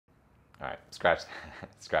All right, scratch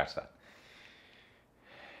scratch that.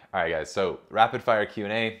 All right, guys. So rapid fire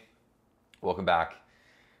Q&A. Welcome back.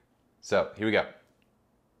 So here we go.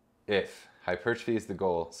 If hypertrophy is the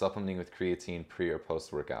goal, supplementing with creatine pre or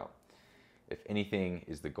post workout. If anything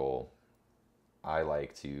is the goal, I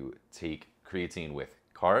like to take creatine with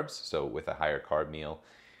carbs, so with a higher carb meal,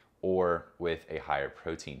 or with a higher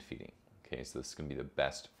protein feeding. Okay, so this is going to be the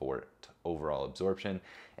best for overall absorption,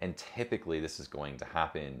 and typically this is going to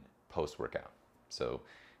happen post-workout. So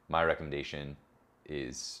my recommendation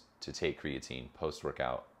is to take creatine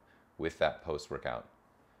post-workout with that post-workout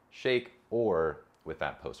shake or with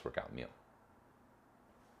that post-workout meal.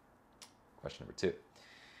 Question number 2.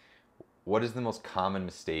 What is the most common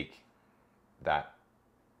mistake that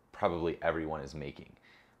probably everyone is making?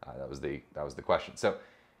 That was the question. So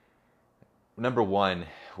number 1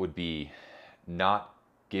 would be not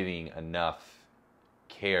giving enough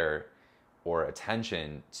care or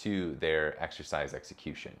attention to their exercise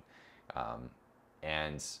execution.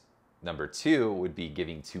 And number 2 would be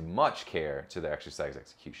giving too much care to their exercise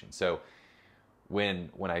execution. So when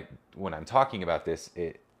I'm talking about this,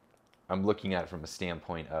 I'm looking at it from a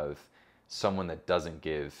standpoint of someone that doesn't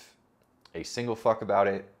give a single fuck about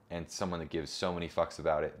it and someone that gives so many fucks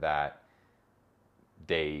about it that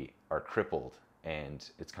they are crippled. And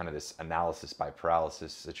it's kind of this analysis by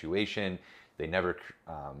paralysis situation. They never,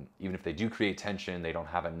 even if they do create tension, they don't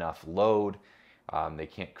have enough load. They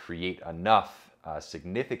can't create enough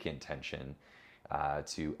significant tension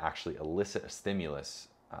to actually elicit a stimulus,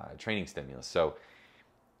 training stimulus. So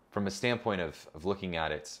from a standpoint of looking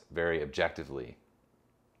at it very objectively,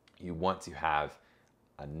 you want to have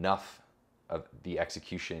enough of the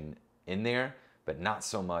execution in there, but not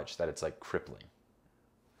so much that it's like crippling.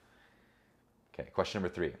 Okay, question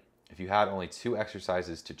number 3. If you had only 2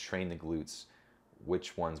 exercises to train the glutes,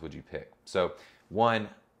 which ones would you pick? So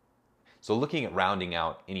looking at rounding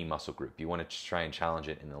out any muscle group, you want to try and challenge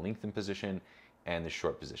it in the lengthened position and the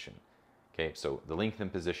short position. Okay, so the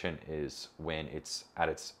lengthened position is when it's at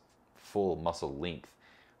its full muscle length.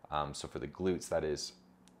 So for the glutes, that is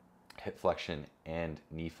hip flexion and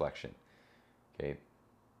knee flexion. Okay,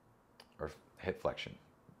 or hip flexion.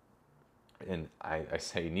 And I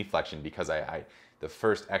say knee flexion because the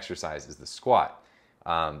first exercise is the squat.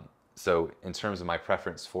 So in terms of my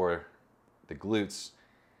preference for the glutes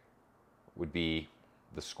would be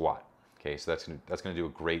the squat. Okay, so that's gonna do a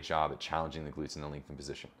great job at challenging the glutes in the lengthened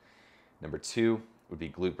position. Number 2 would be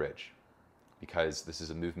glute bridge, because this is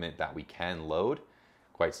a movement that we can load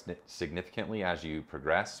quite significantly as you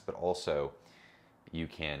progress, but also you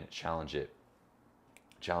can challenge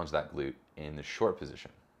that glute in the short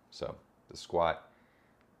position. So the squat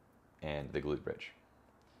and the glute bridge.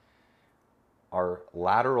 Our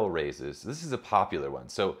lateral raises, this is a popular one.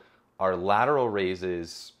 So are lateral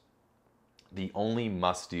raises the only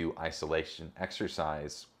must-do isolation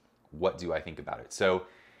exercise? What do I think about it? So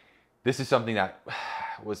this is something that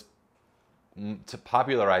was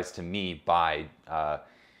popularized to me by, I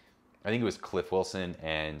think it was Cliff Wilson,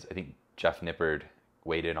 and I think Jeff Nippard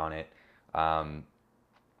weighed in on it.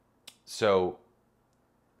 So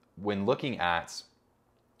when looking at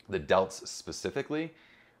the delts specifically,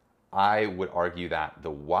 I would argue that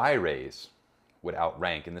the Y raise would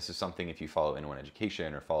outrank, and this is something if you follow N1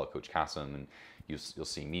 Education or follow Coach Cassim, and you'll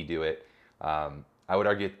see me do it. I would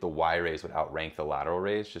argue that the Y raise would outrank the lateral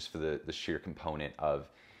raise just for the sheer component of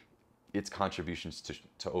its contributions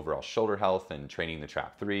to overall shoulder health and training the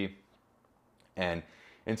trap 3. And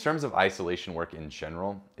in terms of isolation work in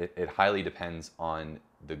general, it highly depends on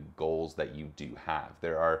the goals that you do have.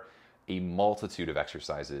 There are a multitude of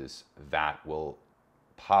exercises that will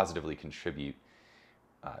positively contribute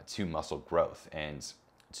to muscle growth and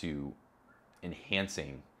to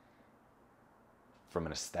enhancing, from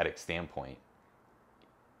an aesthetic standpoint,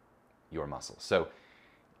 your muscle. So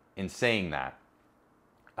in saying that,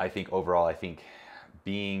 I think overall,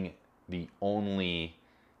 being the only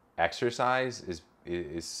exercise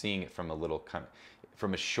is seeing it from a little kind of,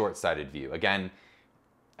 from a short-sighted view. Again,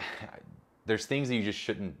 there's things that you just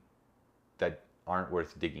shouldn't, that aren't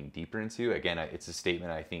worth digging deeper into. Again, it's a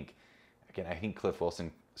statement I think Cliff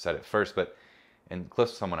Wilson said it first, and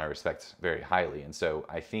Cliff's someone I respect very highly. And so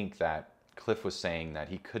I think that Cliff was saying that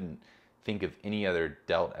he couldn't think of any other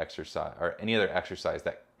delt exercise or any other exercise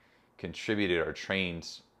that contributed or trained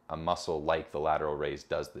a muscle like the lateral raise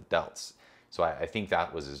does the delts. So I think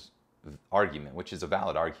that was his argument, which is a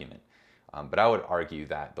valid argument. But I would argue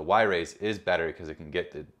that the Y raise is better because it can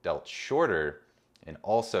get the delt shorter and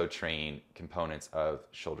also train components of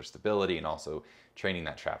shoulder stability and also training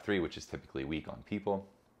that trap 3, which is typically weak on people.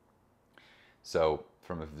 So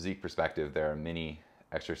from a physique perspective, there are many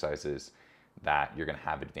exercises that you're going to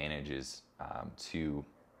have advantages to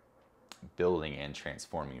building and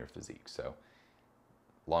transforming your physique. So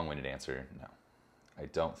long-winded answer, no. I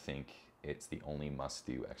don't think it's the only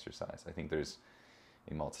must-do exercise. I think there's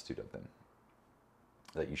a multitude of them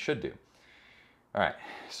that you should do. All right,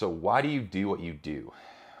 so why do you do what you do?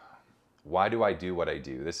 Why do I do what I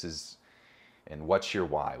do? And what's your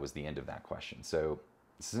why was the end of that question. So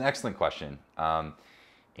this is an excellent question.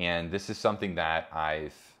 And this is something that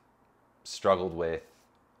I've struggled with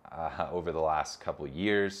over the last couple of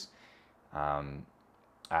years.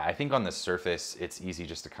 I think on the surface, it's easy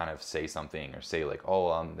just to kind of say something or say like,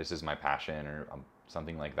 oh, this is my passion or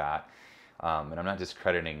something like that. And I'm not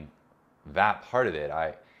discrediting that part of it.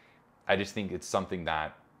 I just think it's something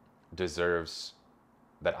that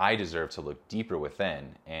I deserve to look deeper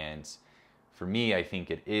within. And for me, I think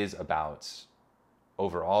it is about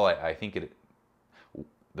overall, I think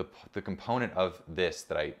the component of this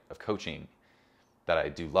of coaching that I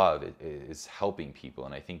do love is helping people.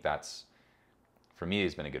 And I think that's, for me,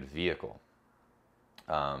 has been a good vehicle.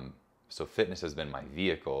 So fitness has been my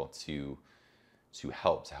vehicle to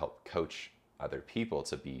help coach other people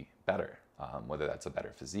to be better, whether that's a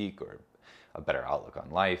better physique or a better outlook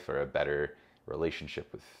on life or a better relationship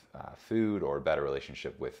with food or a better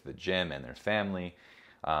relationship with the gym and their family.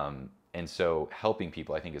 And so helping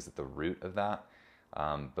people, I think, is at the root of that.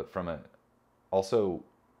 But also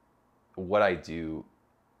what I do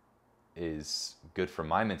is good for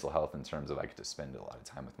my mental health in terms of I get to spend a lot of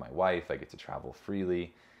time with my wife. I get to travel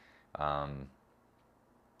freely.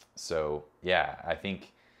 So yeah, I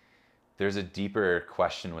think there's a deeper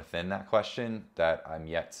question within that question that I've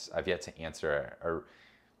yet to answer or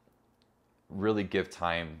really give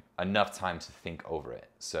enough time to think over it.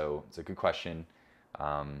 So it's a good question.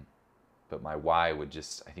 But my why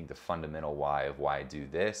I think the fundamental why of why I do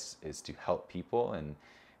this is to help people. And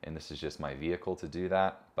this is just my vehicle to do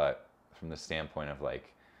that. But from the standpoint of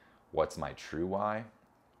like, what's my true why?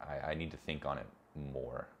 I need to think on it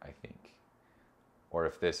more, I think.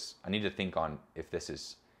 Or I need to think on if this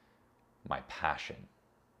is my passion,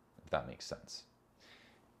 if that makes sense.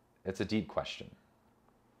 It's a deep question.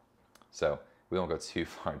 So we won't go too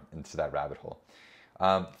far into that rabbit hole.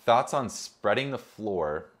 Thoughts on spreading the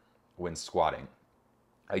floor when squatting?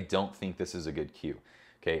 I don't think this is a good cue.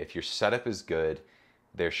 Okay, if your setup is good,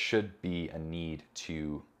 there should be a need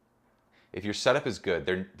to, if your setup is good,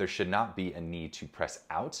 there should not be a need to press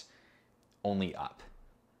out, only up.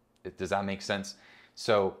 Does that make sense?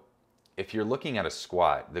 So if you're looking at a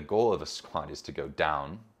squat, the goal of a squat is to go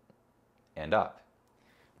down and up,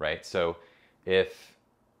 right? So if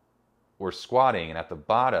we're squatting and at the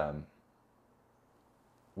bottom,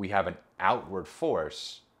 we have an outward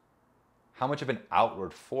force, how much of an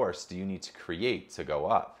outward force do you need to create to go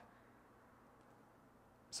up?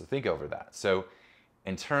 So think over that. So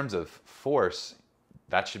in terms of force,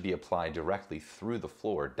 that should be applied directly through the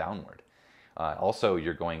floor downward. Also,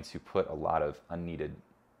 you're going to put a lot of unneeded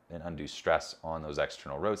and undue stress on those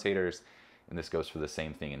external rotators. And this goes for the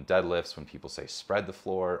same thing in deadlifts when people say spread the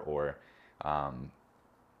floor or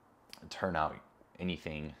turn out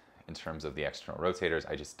anything in terms of the external rotators.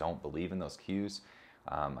 I just don't believe in those cues.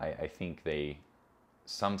 I think they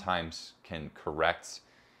sometimes can correct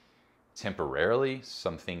temporarily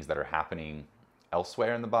some things that are happening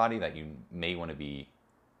elsewhere in the body that you may want to be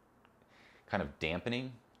kind of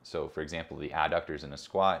dampening. So for example, the adductors in a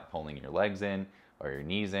squat, pulling your legs in or your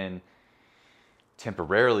knees in,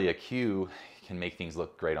 temporarily a cue can make things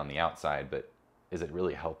look great on the outside, but is it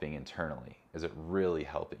really helping internally? Is it really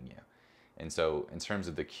helping you? And so in terms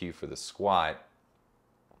of the cue for the squat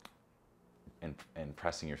and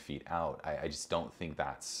pressing your feet out, I just don't think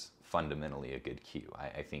that's fundamentally a good cue.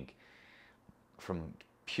 I think from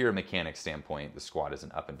pure mechanics standpoint, the squat is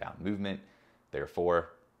an up and down movement.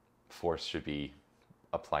 Therefore, force should be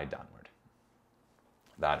applied downward.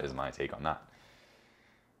 That is my take on that.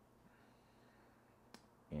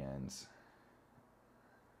 And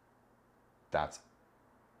that's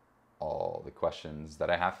all the questions that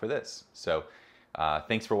I have for this. So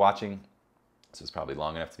thanks for watching. This was probably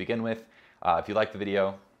long enough to begin with. If you liked the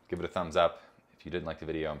video, give it a thumbs up. If you didn't like the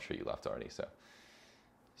video, I'm sure you left already. So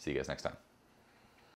see you guys next time.